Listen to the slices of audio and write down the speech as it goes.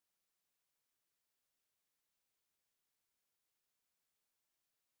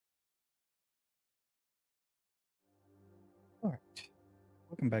All right.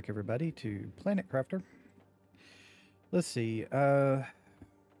 Welcome back, everybody, to Planet Crafter. Let's see. Oh,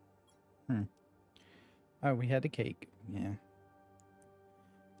 we had a cake. Yeah.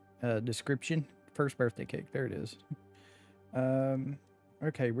 Description. First birthday cake. There it is. Um,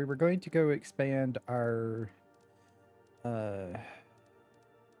 okay. We were going to go expand uh, our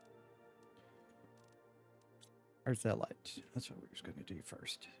zealot. That's what we were going to do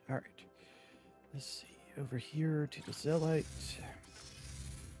first. All right. Let's see. Over here to the zealot.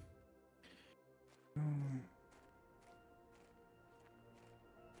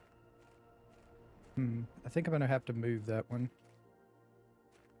 I think I'm going to have to move that one.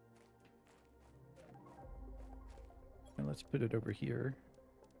 And let's put it over here.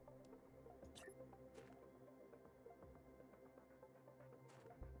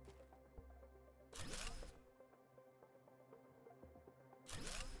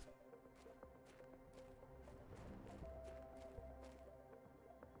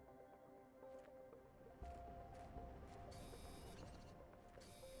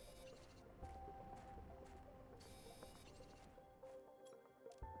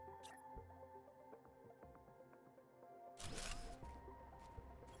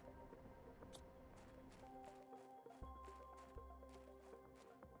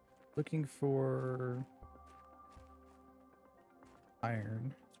 Looking for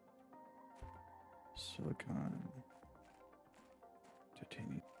iron, silicon,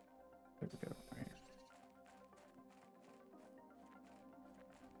 titanium. There we go. Iron.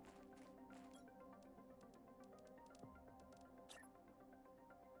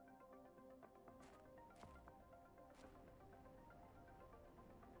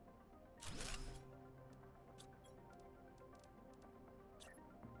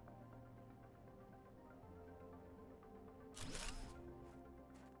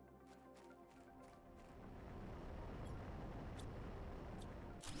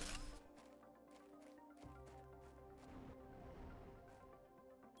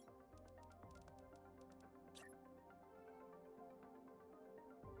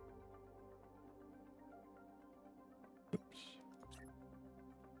 Oops.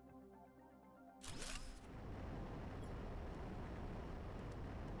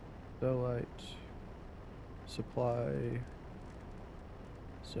 Zeolite, supply,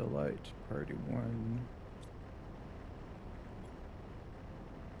 Zeolite, party 1.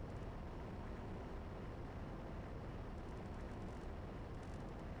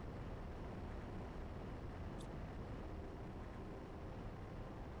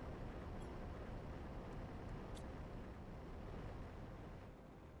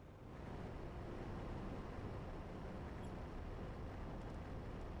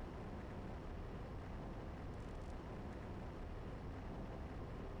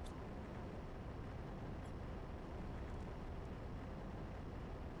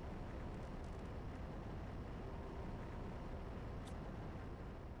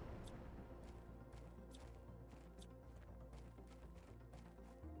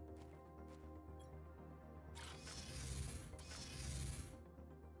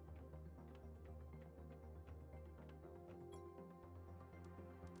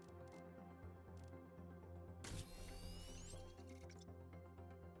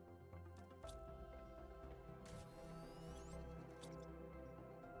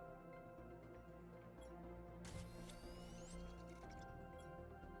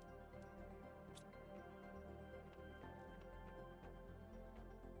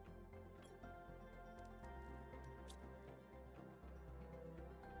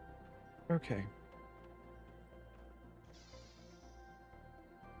 Okay.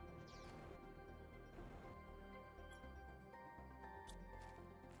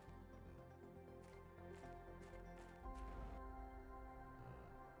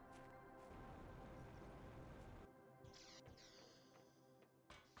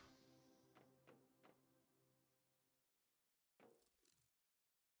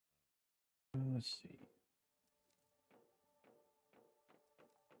 Let's see.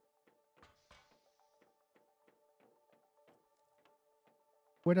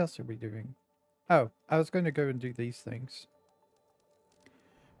 What else are we doing? Oh, I was going to go and do these things. I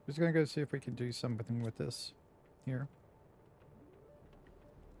was going to go see if we can do something with this here.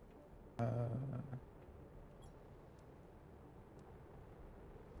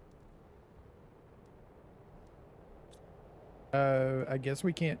 I guess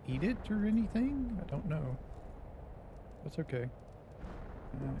we can't eat it or anything? I don't know. That's okay.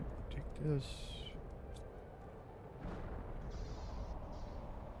 Take this.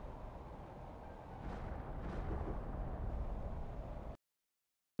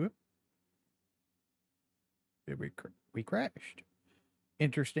 Whoop. There we crashed.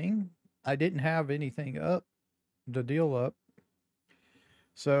 Interesting. I didn't have anything up, the deal up.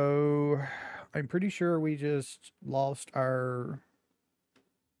 So I'm pretty sure we just lost our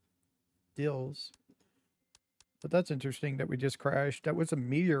deals. But that's interesting that we just crashed. That was a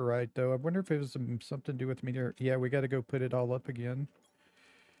meteorite, though. I wonder if it was something to do with meteor. Yeah, we got to go put it all up again.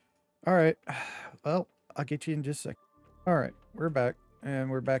 All right. Well, I'll get you in just a sec. All right, we're back, and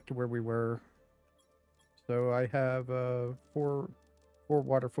we're back to where we were. So I have four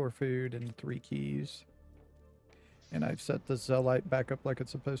water, 4 food, and 3 keys. And I've set the Zeolite back up like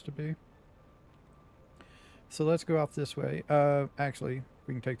it's supposed to be. So let's go off this way. Actually,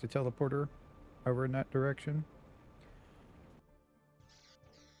 we can take the teleporter over in that direction.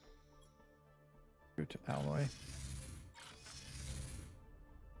 Go to Alloy.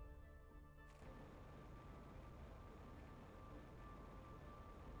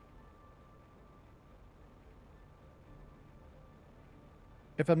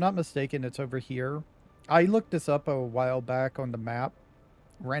 If I'm not mistaken, it's over here. I looked this up a while back on the map,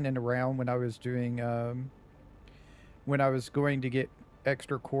 running around when I was doing, when I was going to get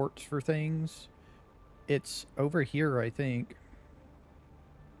extra quartz for things. It's over here, I think.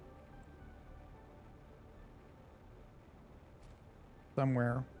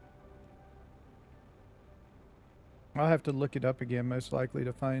 Somewhere. I'll have to look it up again, most likely,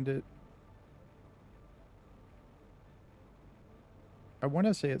 to find it. I want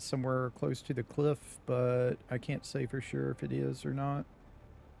to say it's somewhere close to the cliff, but I can't say for sure if it is or not.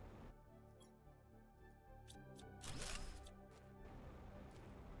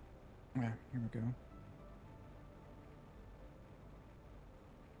 Yeah, here we go.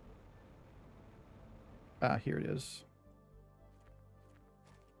 Ah, here it is.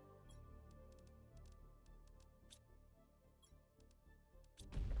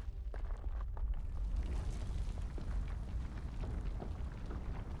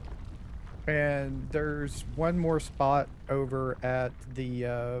 And there's one more spot over at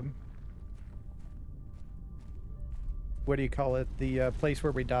the, what do you call it? The place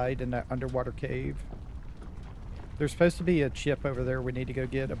where we died in that underwater cave. There's supposed to be a chip over there we need to go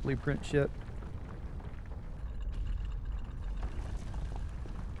get, a blueprint chip.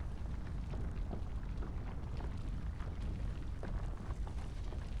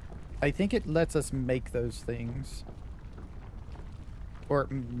 I think it lets us make those things. Or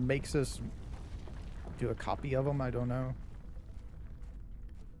it makes us do a copy of them, I don't know.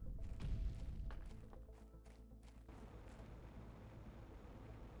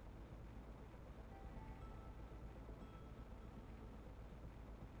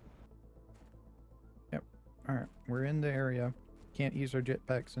 Yep. Alright, we're in the area. Can't use our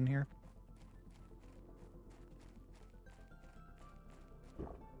jetpacks in here.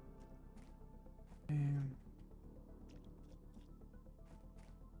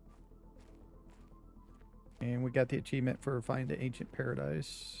 And we got the achievement for Find the Ancient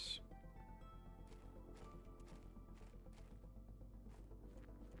Paradise.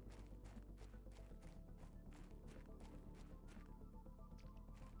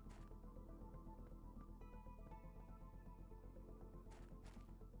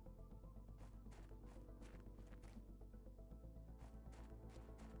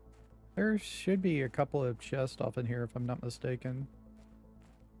 There should be a couple of chests off in here if I'm not mistaken.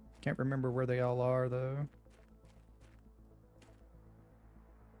 Can't remember where they all are though.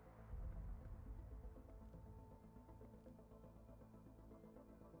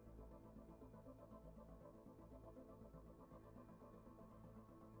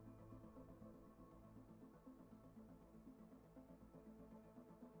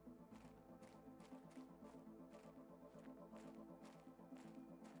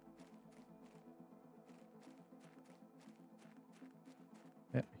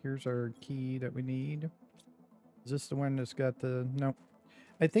 Yeah, here's our key that we need. Is this the one that's got the... Nope.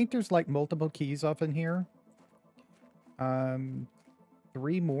 I think there's like multiple keys off in here.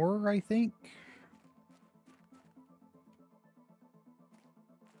 3 more, I think.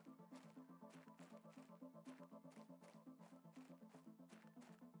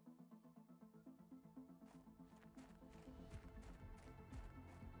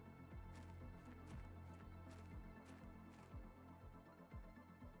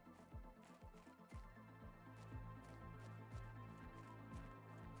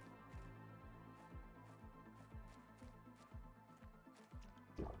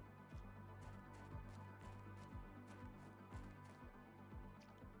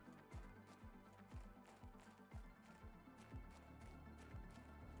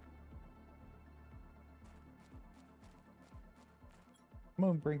 I'm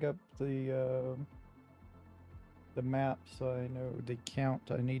gonna bring up the the map so I know the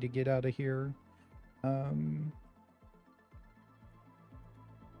count I need to get out of here. Um,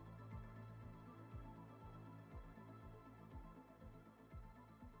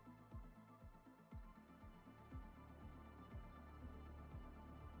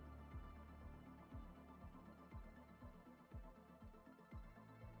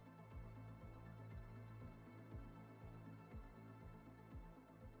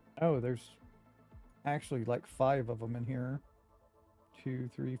 oh, there's actually like 5 of them in here. 2,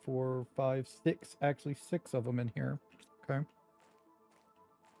 3, 4, 5, 6. Actually, 6 of them in here. Okay.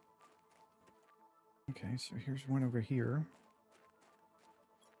 Okay, so here's one over here.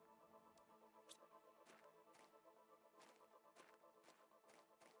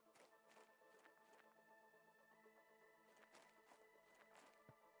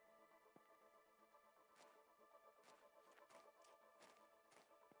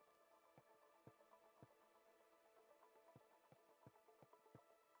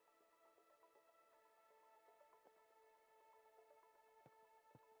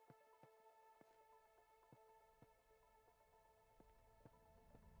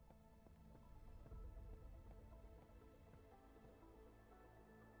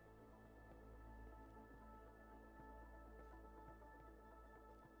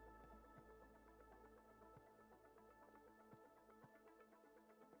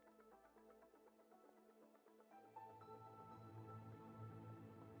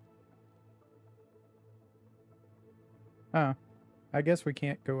 Huh. I guess we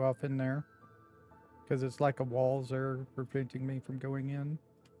can't go off in there. Because it's like a walls there preventing me from going in.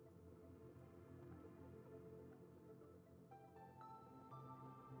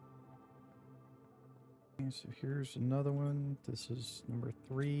 Okay, so here's another one. This is number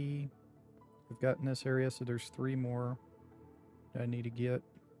 3. We've got in this area, so there's 3 more that I need to get.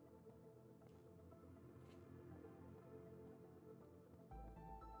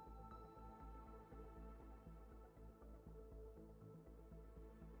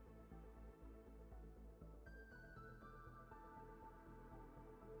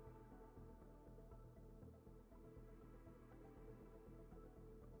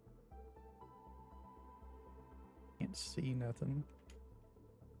 Can't see nothing.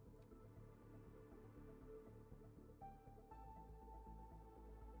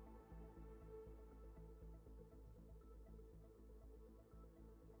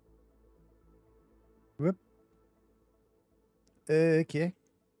 Whoop. Okay.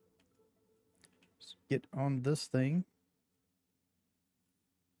 Let's get on this thing.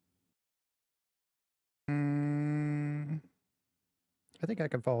 I think I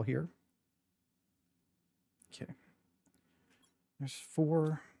can fall here. Okay. There's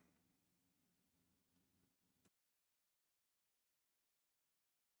 4.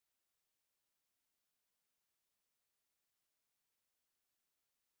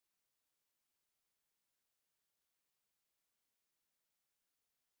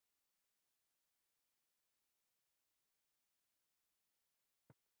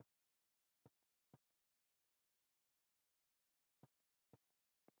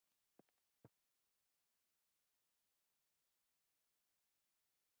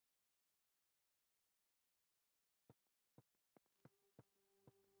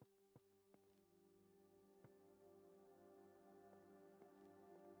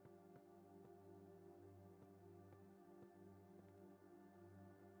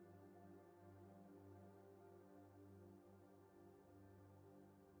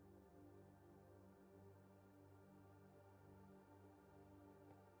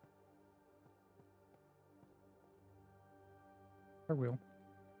 I will.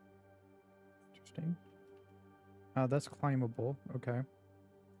 Interesting. That's climbable. Okay.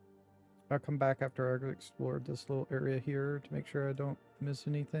 I'll come back after I've explored this little area here to make sure I don't miss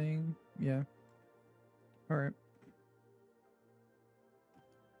anything. Yeah. Alright.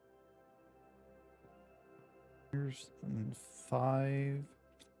 Here's 5.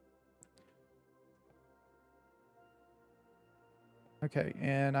 Okay,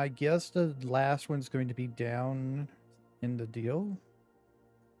 and I guess the last one's going to be down in the deal.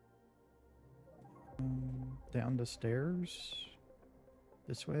 Down the stairs.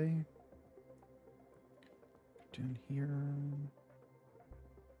 This way. Down here.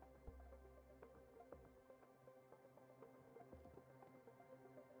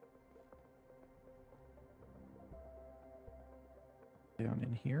 Down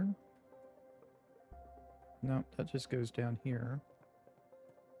in here. No, that just goes down here.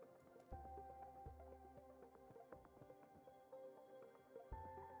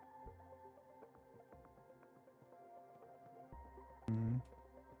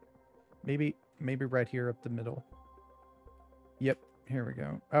 Maybe right here up the middle. Yep, here we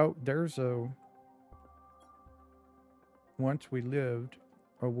go. Oh, there's a... Once we lived,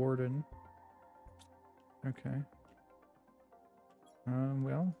 a warden. Okay.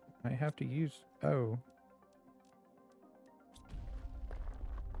 Well, I have to use... Oh.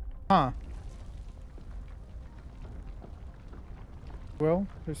 Huh. Well,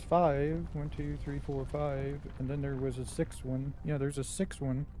 there's 5. 1, 2, 3, 4, 5. And then there was a 6th one. Yeah, there's a 6th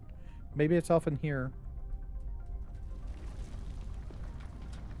one. Maybe it's off in here.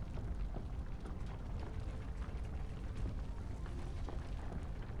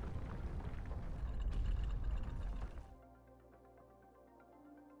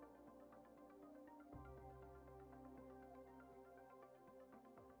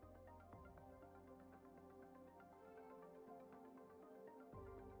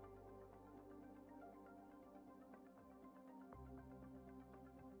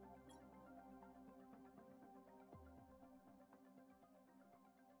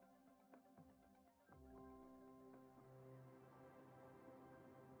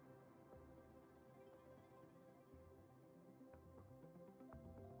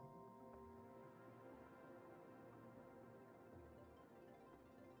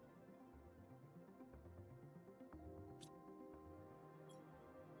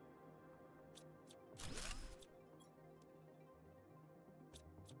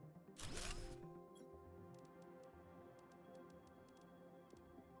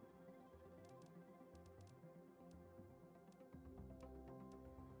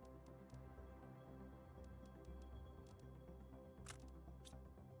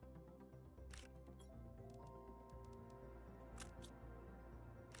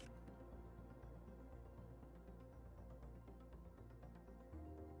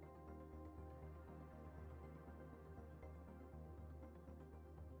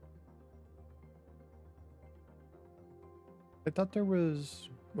 I thought there was...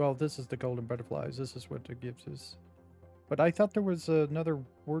 Well, this is the golden butterflies. This is what it gives us. But I thought there was another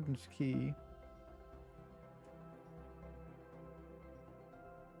warden's key.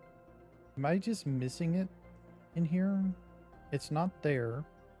 Am I just missing it in here? It's not there.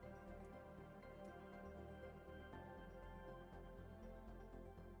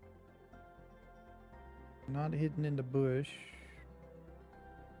 Not hidden in the bush.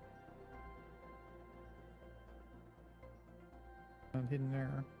 Not hidden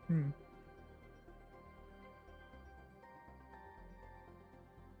there.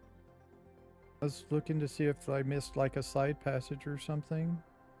 I was looking to see if I missed like a side passage or something.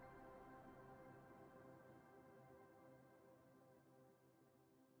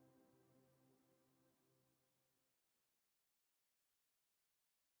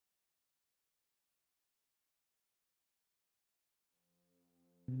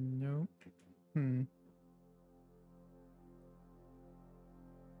 Nope.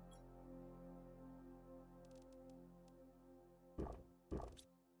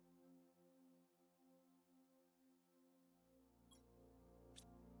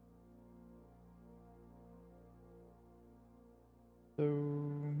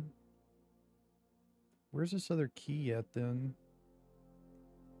 So... Where's this other key at then?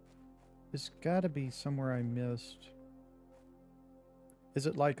 It's gotta be somewhere I missed. Is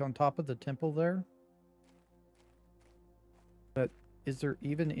it like on top of the temple there? But is there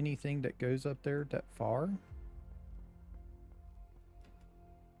even anything that goes up there that far?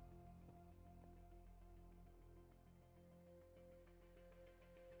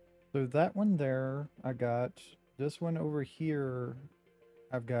 So that one there, I got. This one over here,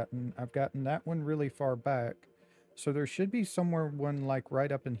 I've gotten that one really far back. So there should be somewhere one like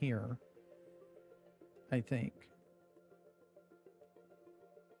right up in here, I think.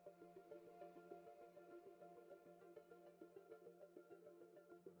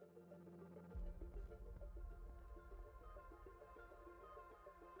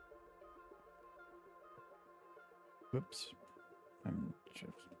 Whoops. I'm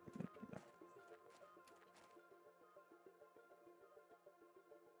just...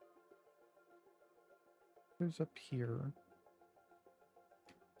 Who's up here?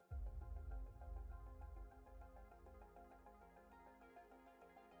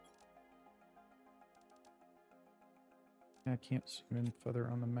 I can't zoom in further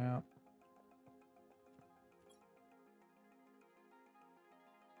on the map.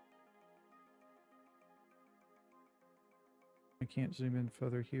 I can't zoom in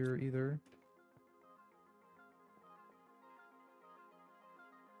further here either.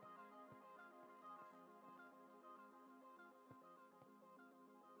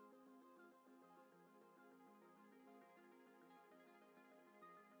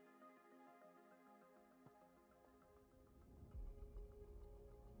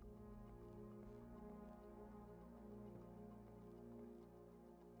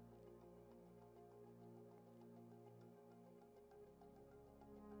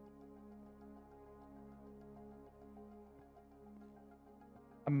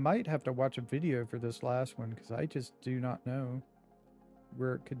 might have to watch a video for this last one because I just do not know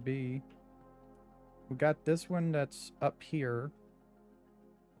where it could be. We got this one that's up here.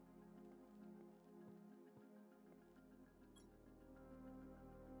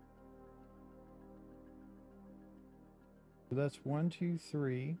 So that's 1, 2,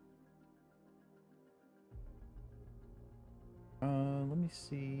 3. Let me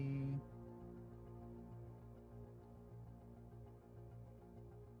see.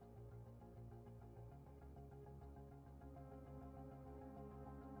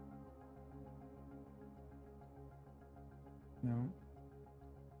 No.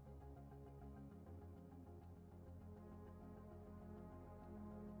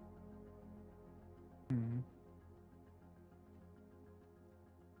 Hmm.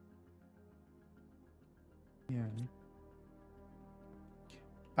 Yeah.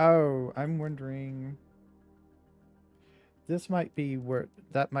 Oh, I'm wondering. This might be where,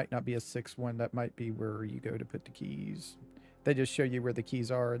 that might not be a 6-1. That might be where you go to put the keys. They just show you where the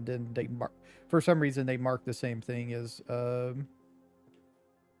keys are, and then they mark, for some reason they mark the same thing as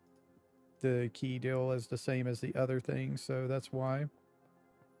the key deal as the same as the other thing, so that's why.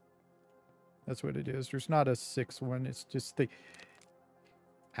 That's what it is. There's not a 6-1. It's just the,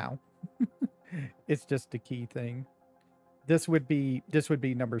 ow. It's just the key thing. This would be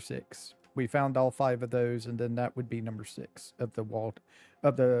number 6. We found all 5 of those, and then that would be number 6 of the wall,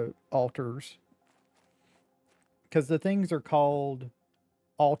 of the altars. Because the things are called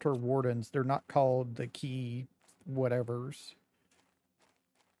altar wardens. They're not called the key whatevers.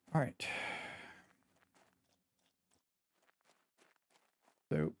 All right.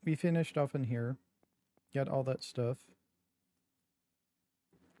 So we finished off in here. Got all that stuff.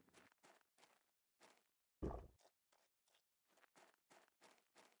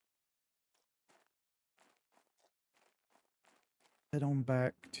 Head on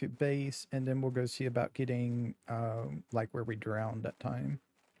back to base, and then we'll go see about getting like where we drowned that time.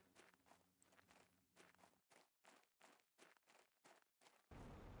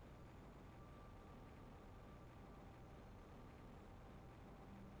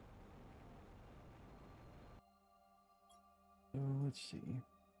 So let's see.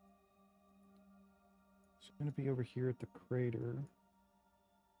 It's going to be over here at the crater.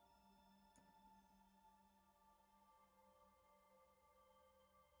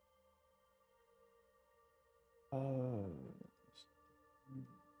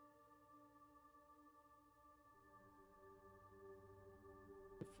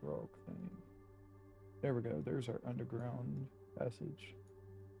 The frog thing. There we go. There's our underground passage.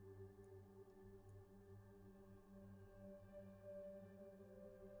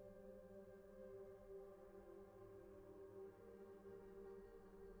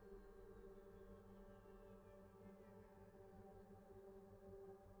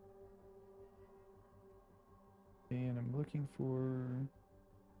 And I'm looking for,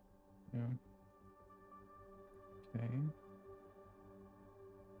 okay.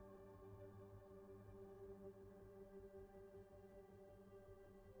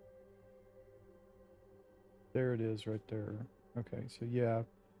 There it is right there. Okay, so yeah,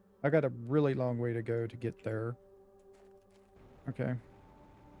 I got a really long way to go to get there. Okay.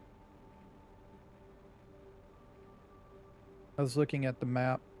 I was looking at the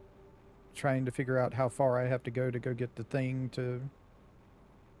map, trying to figure out how far I have to go get the thing to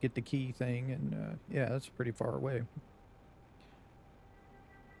get the key thing, and yeah, that's pretty far away.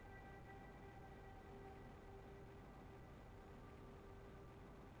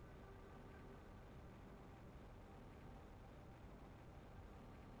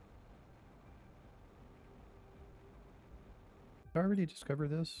 Did I already discover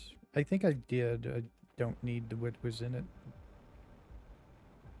this? I think I did. I don't need what was in it.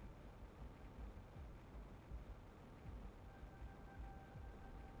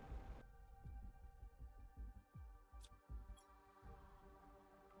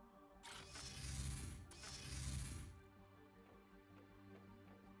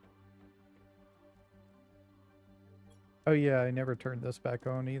 Oh yeah, I never turned this back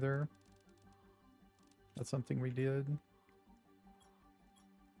on either. That's something we did.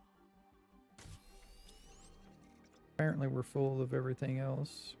 Apparently we're full of everything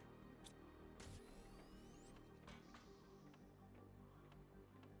else.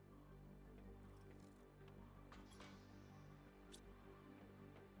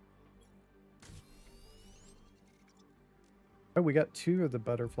 Oh, we got 2 of the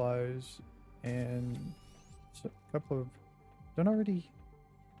butterflies and a couple of... Don't already...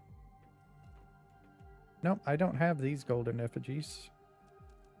 Nope, I don't have these golden effigies.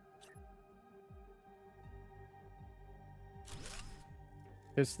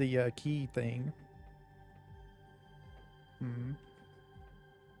 It's the key thing. Hmm.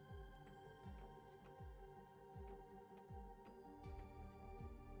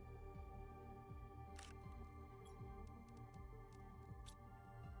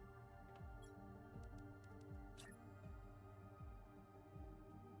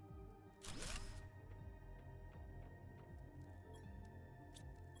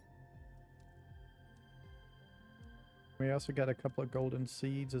 We also got a couple of golden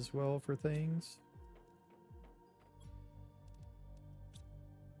seeds as well for things.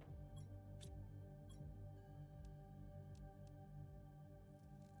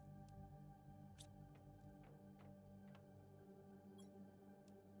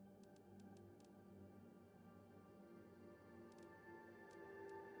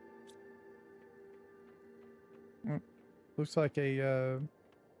 Looks like a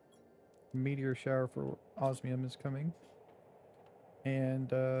meteor shower for osmium is coming.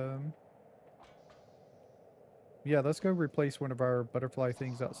 And yeah, let's go replace one of our butterfly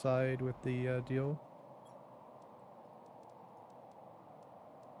things outside with the deal.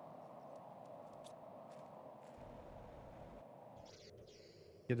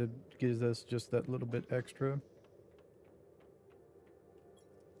 Gives us just that little bit extra.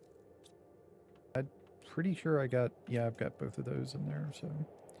 I'm pretty sure yeah, I've got both of those in there, so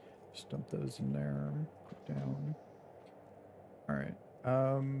just dump those in there, put down. All right.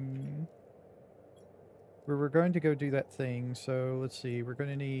 We're going to go do that thing, so let's see. We're going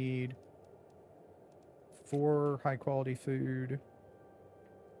to need 4 high quality food,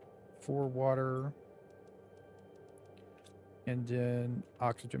 4 water, and then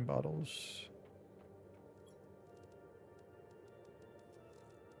oxygen bottles.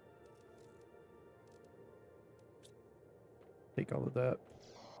 Take all of that.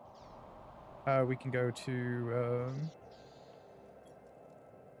 We can go to...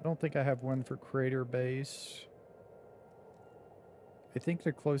 I don't think I have one for Crater Base. I think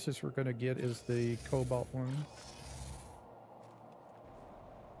the closest we're going to get is the Cobalt one.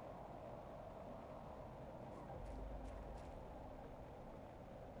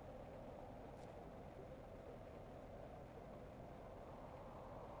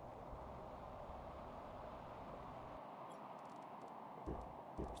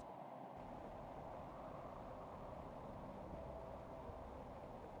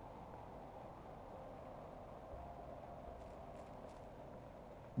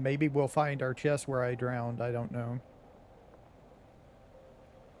 Maybe we'll find our chest where I drowned. I don't know.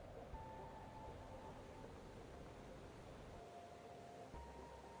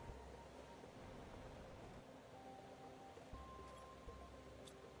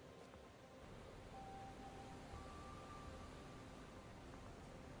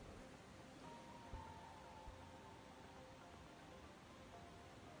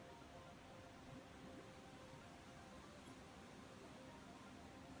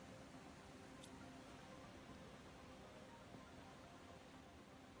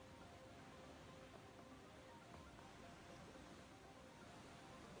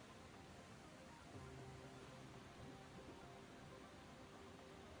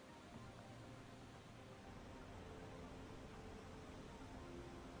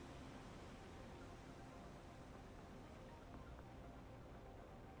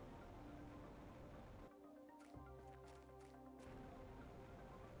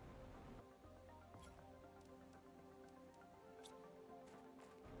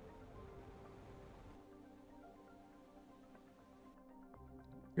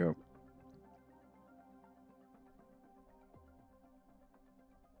 Go.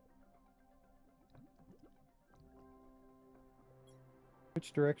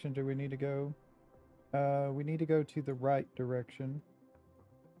 Which direction do we need to go? We need to go to the right direction.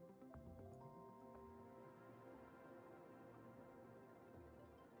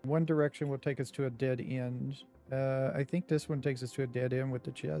 One direction will take us to a dead end. I think this one takes us to a dead end with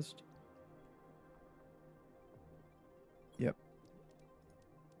the chest. Yep.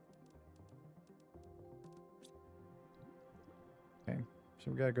 Okay,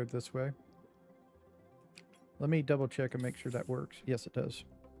 so we gotta go this way. Let me double check and make sure that works. Yes, it does.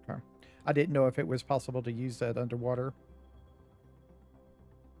 Okay. I didn't know if it was possible to use that underwater.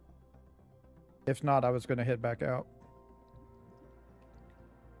 If not, I was going to head back out.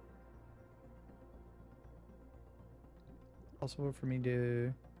 Possible for me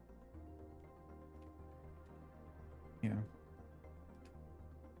to... Yeah.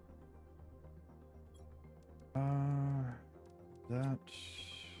 That...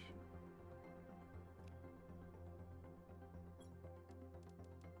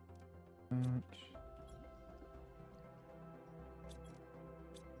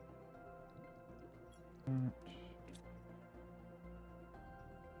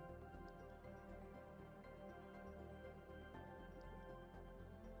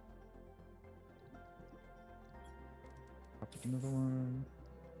 Another one.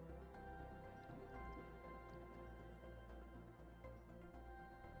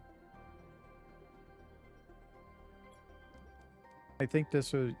 I think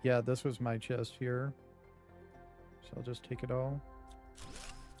this was, yeah, this was my chest here. So I'll just take it all.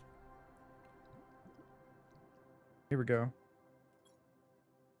 Here we go.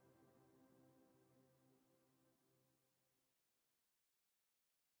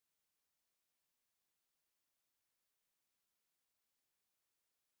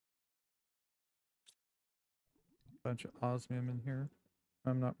 Bunch of osmium in here.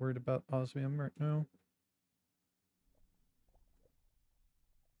 I'm not worried about osmium right now.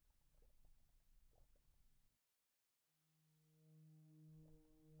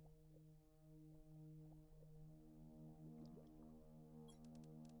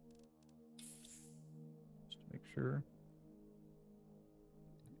 Just to make sure.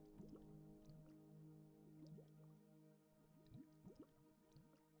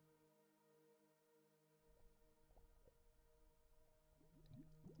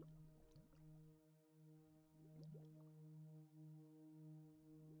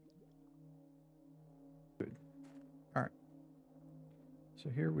 Good. All right. So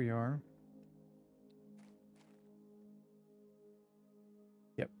here we are.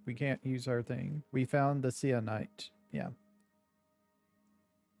 Yep, we can't use our thing. We found the cyanite. Yeah.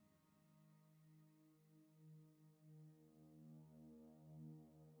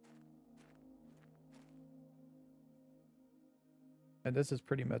 And this is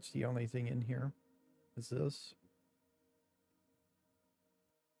pretty much the only thing in here. Is this.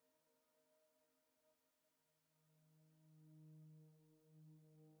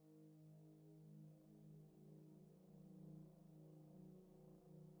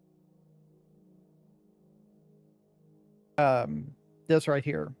 This right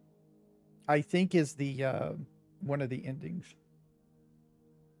here, I think is the one of the endings.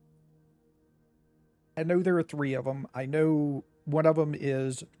 I know there are 3 of them. I know one of them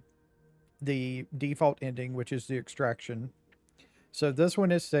is the default ending, which is the extraction. So this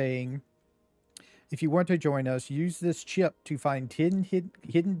one is saying, if you want to join us, use this chip to find 10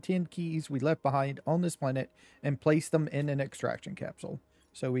 hidden 10 keys we left behind on this planet and place them in an extraction capsule.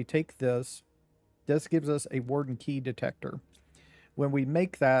 So we take this. This gives us a warden key detector. When we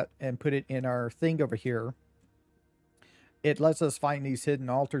make that and put it in our thing over here, it lets us find these hidden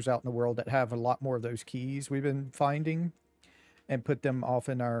altars out in the world that have a lot more of those keys we've been finding and put them off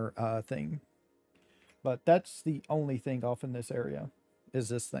in our thing. But that's the only thing off in this area is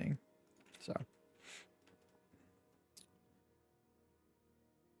this thing. So.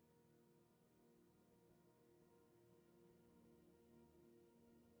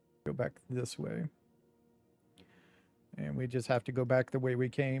 Go back this way. And we just have to go back the way we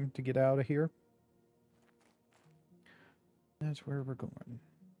came to get out of here. That's where we're going.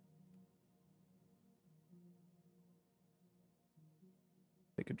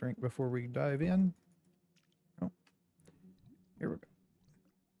 Take a drink before we dive in. Oh, here we go.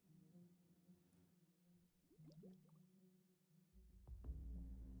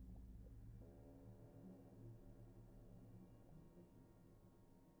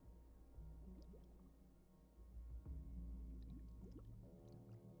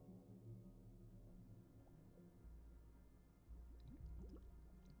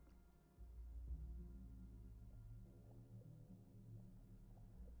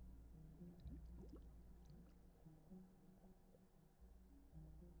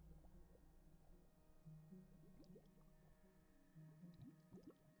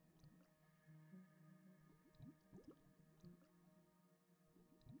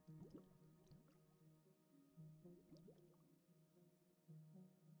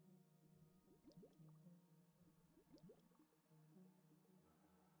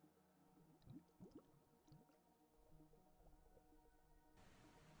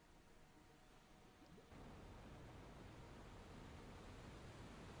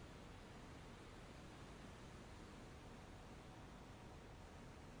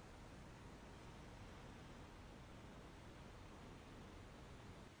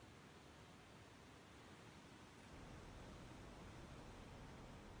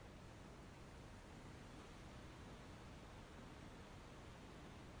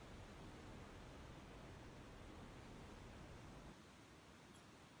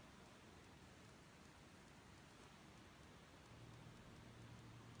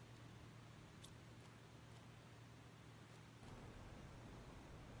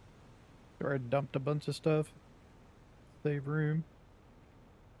 So I dumped a bunch of stuff. Save room.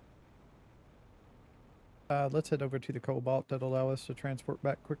 Let's head over to the cobalt that'll allow us to transport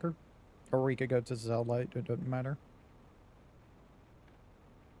back quicker. Or we could go to Zellite, it doesn't matter.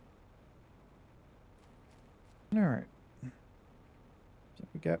 right. So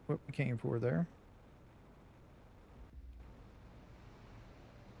we got what we came for there.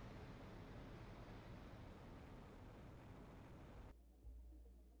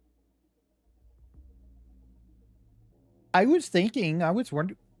 I was thinking, I was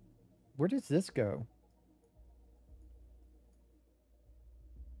wondering, where does this go?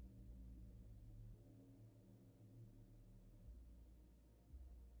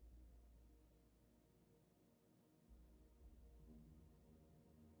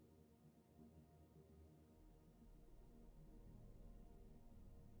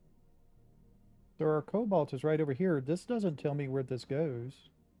 So our cobalt is right over here. This doesn't tell me where this goes.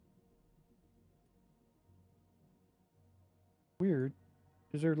 Weird.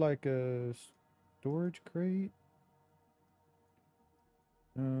 Is there like a storage crate?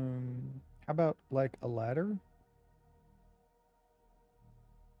 How about like a ladder?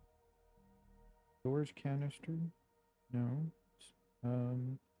 Storage canister? No.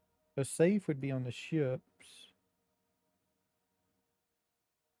 Um, a safe would be on the ships.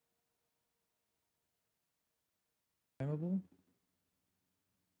 Flammable?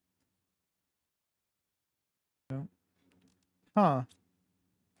 No. Huh.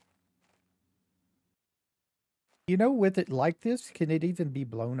 You know, with it like this, can it even be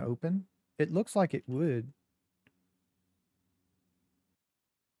blown open? It looks like it would.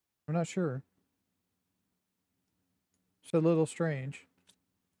 I'm not sure. It's a little strange.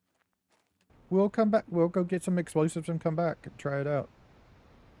 We'll come back. We'll go get some explosives and come back and try it out.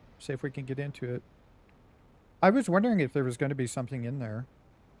 See if we can get into it. I was wondering if there was going to be something in there.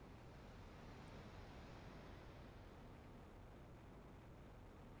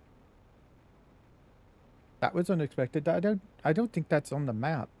 That was unexpected. I don't think that's on the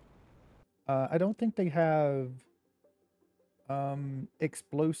map. I don't think they have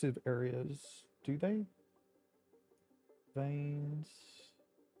explosive areas, do they? Veins.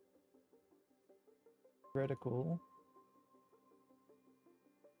 Reticle.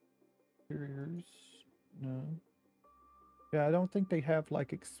 Interiors. No. Yeah, I don't think they have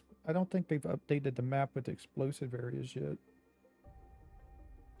like I don't think they've updated the map with explosive areas yet.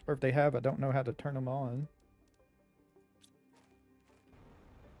 Or if they have, I don't know how to turn them on.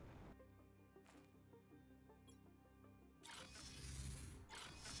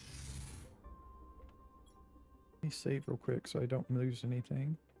 Let me save real quick so I don't lose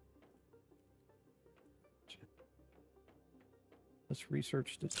anything. Let's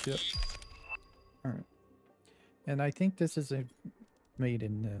research the chip. Alright. And I think this is made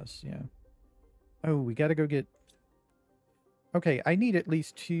in this, yeah. Oh, we gotta go get... Okay, I need at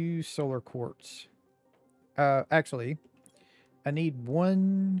least 2 solar quartz. Actually, I need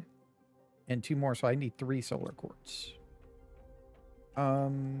 1 and 2 more, so I need 3 solar quartz.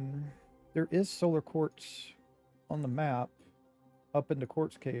 There is solar quartz on the map up in the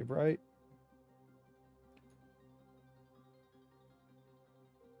quartz cave, right?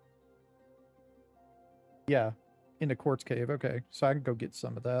 Yeah, in the quartz cave. Okay, so I can go get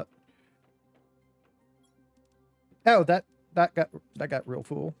some of that. Oh, that got real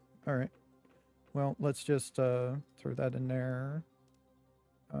full. All right. Well, let's just throw that in there.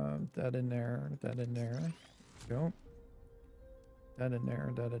 That in there. That in there. Go. That in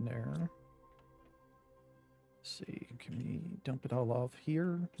there. That in there. Let's see. Can we dump it all off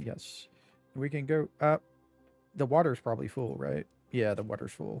here? Yes. We can go up. The water's probably full, right? Yeah, the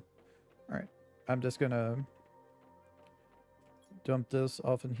water's full. All right. I'm just gonna dump this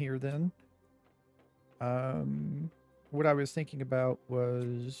off in here then. What I was thinking about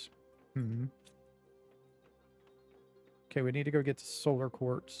was, okay, we need to go get the solar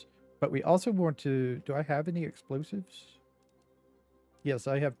quartz, but we also want to, do I have any explosives? Yes,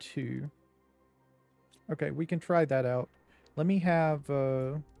 I have 2. Okay, we can try that out. Let me have,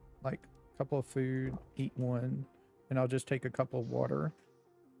 like a couple of food, eat 1, and I'll just take a couple of water.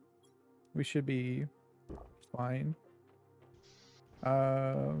 We should be fine.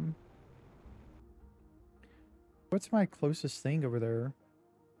 What's my closest thing over there?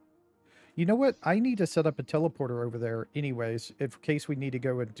 You know what? I need to set up a teleporter over there anyways, in case we need to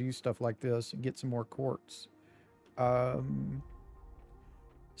go and do stuff like this and get some more quartz. So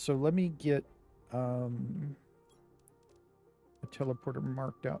let me get a teleporter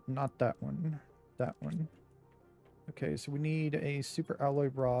marked out. Not that one. That one. Okay, so we need a super alloy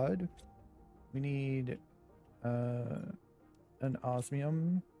rod. We need an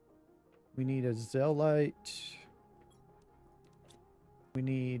osmium. We need a zeolite. We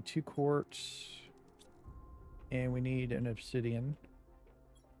need 2 quartz. And we need an obsidian.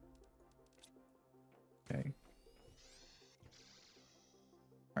 Okay.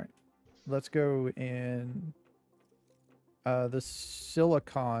 Alright. Let's go and The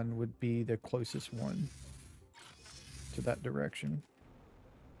Silicon would be the closest one to that direction.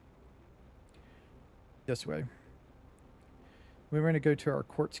 This way. We're going to go to our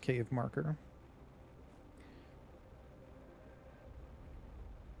quartz cave marker.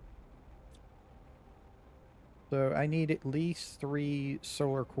 So I need at least 3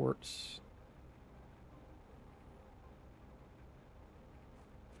 solar quartz.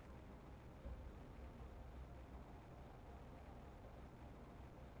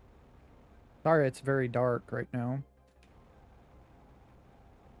 Sorry, it's very dark right now.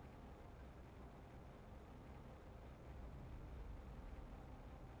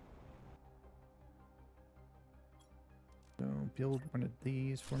 So build one of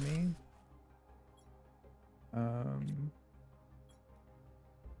these for me.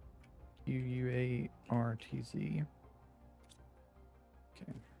 UUARTZ.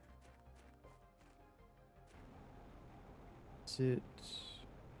 Okay. Sit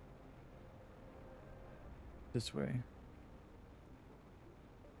this way.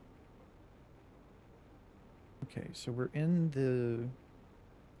 Okay, so we're in the...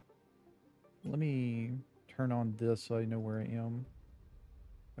 Let me turn on this so I know where I am.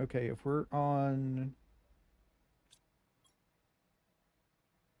 Okay, if we're on...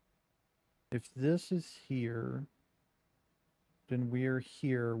 If this is here, then we're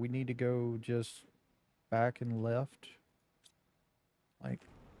here. We need to go just back and left. Like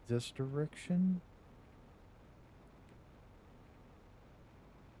this direction.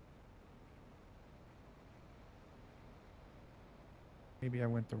 Maybe I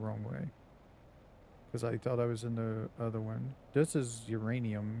went the wrong way. Because I thought I was in the other one. This is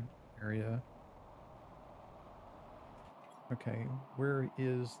uranium area. Okay, where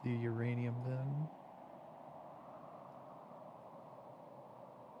is the uranium then?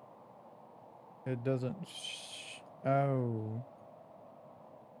 It doesn't... Oh.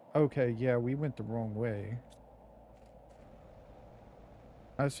 Okay, yeah, we went the wrong way.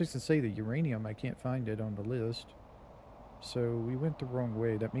 I was just to say the uranium, I can't find it on the list. So we went the wrong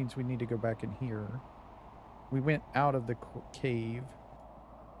way. That means we need to go back in here. We went out of the cave.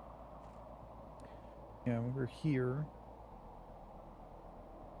 Yeah, we're here.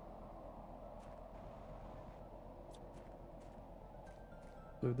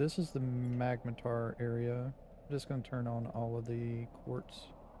 So this is the magmatar area. I'm just going to turn on all of the quartz.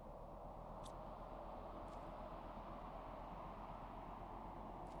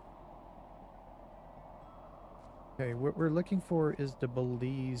 Okay, what we're looking for is the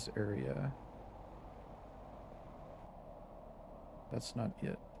Belize area. That's not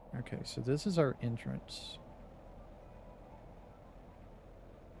it. Okay, so this is our entrance.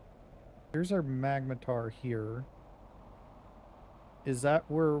 Here's our magmatar here. Is that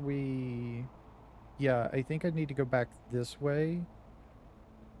where we... Yeah, I think I need to go back this way.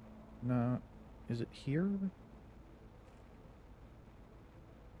 No. Is it here?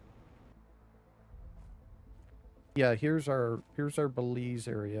 Yeah, here's our Belize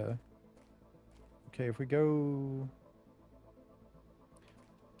area. Okay, if we go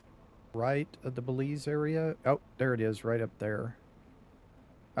right of the Belize area. Oh, there it is, right up there.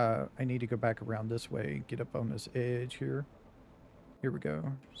 I need to go back around this way, get up on this edge here. Here we go.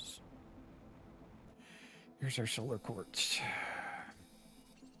 Here's our solar quartz.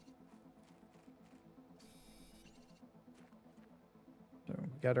 So we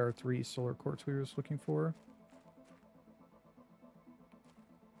got our 3 solar quartz we were just looking for.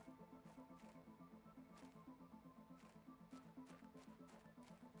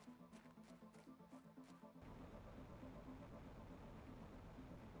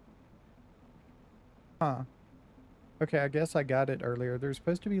 Huh. Okay, I guess I got it earlier. There's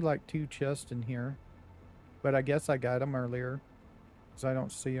supposed to be like 2 chests in here. But I guess I got them earlier. Because I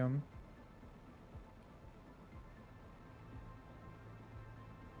don't see them.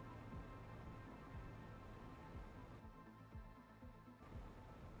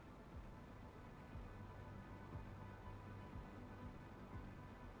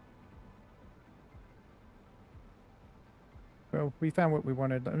 Well, we found what we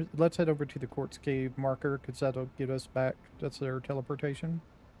wanted. Let's head over to the quartz cave marker, because that'll get us back. That's their teleportation.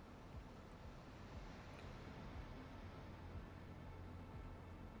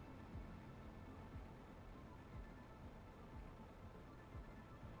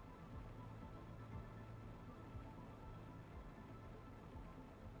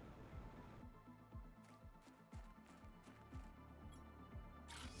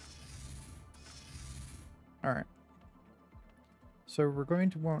 Alright. So we're going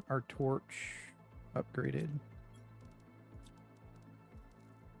to want our torch upgraded.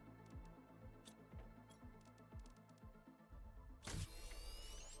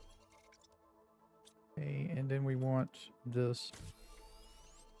 want this.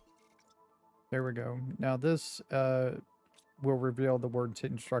 There we go. Now this will reveal the word's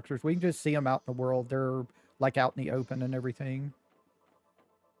hidden structures. We can just see them out in the world. They're like out in the open and everything.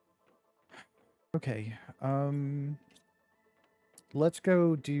 Okay. Let's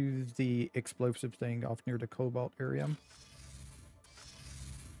go do the explosive thing off near the cobalt area.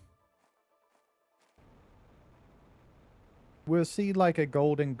 We'll see like a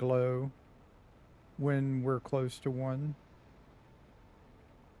golden glow when we're close to one.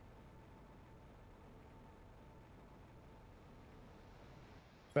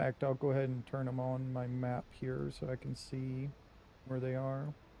 In fact, I'll go ahead and turn them on my map here so I can see where they are.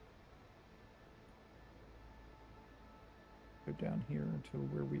 Go down here to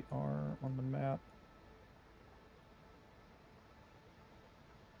where we are on the map.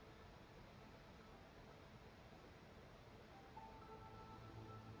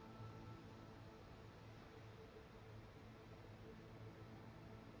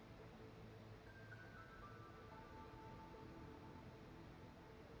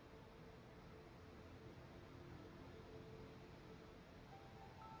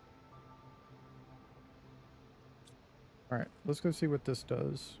 All right, let's go see what this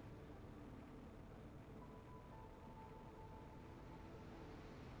does.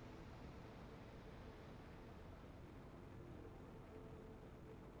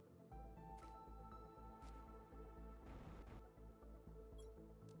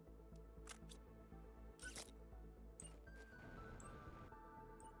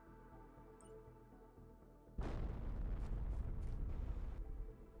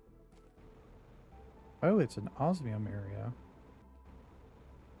 Oh, it's an osmium area.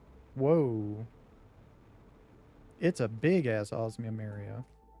 Whoa. It's a big-ass osmium area.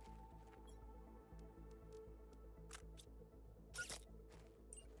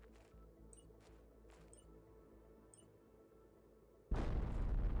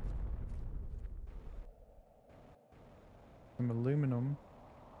 Some aluminum.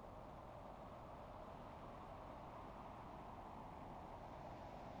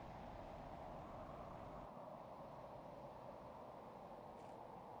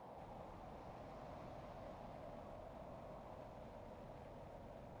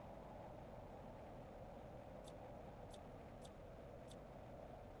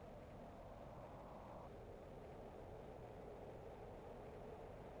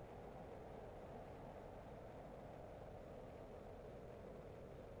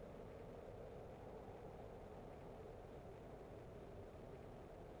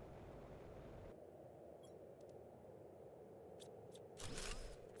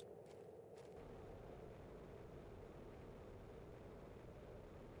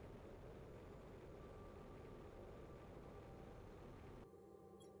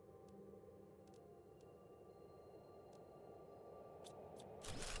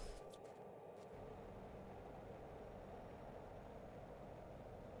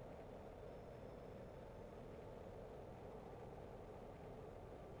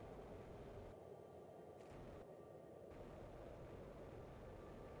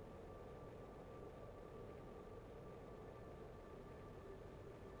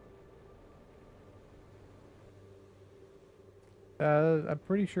 I'm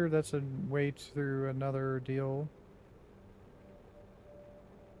pretty sure that's a way through another deal.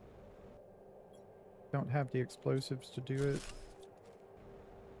 Don't have the explosives to do it.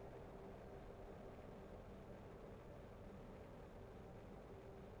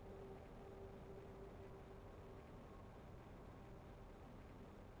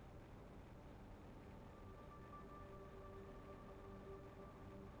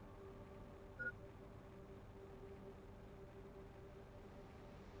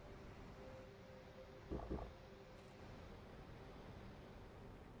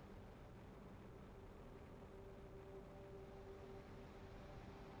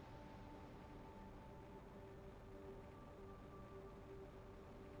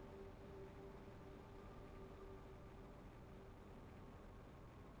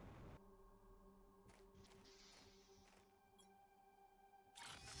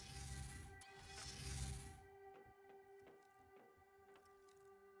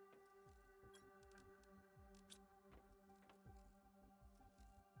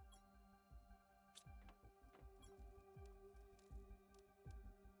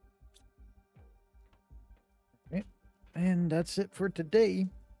 Okay. And that's it for today.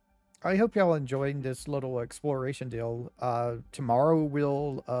 I hope y'all enjoyed this little exploration deal. Tomorrow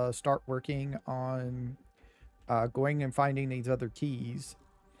we'll start working on going and finding these other keys.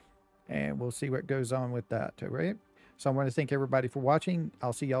 And we'll see what goes on with that, all right? So I want to thank everybody for watching.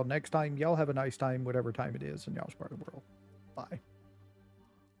 I'll see y'all next time. Y'all have a nice time, whatever time it is in y'all's part of the world. Bye.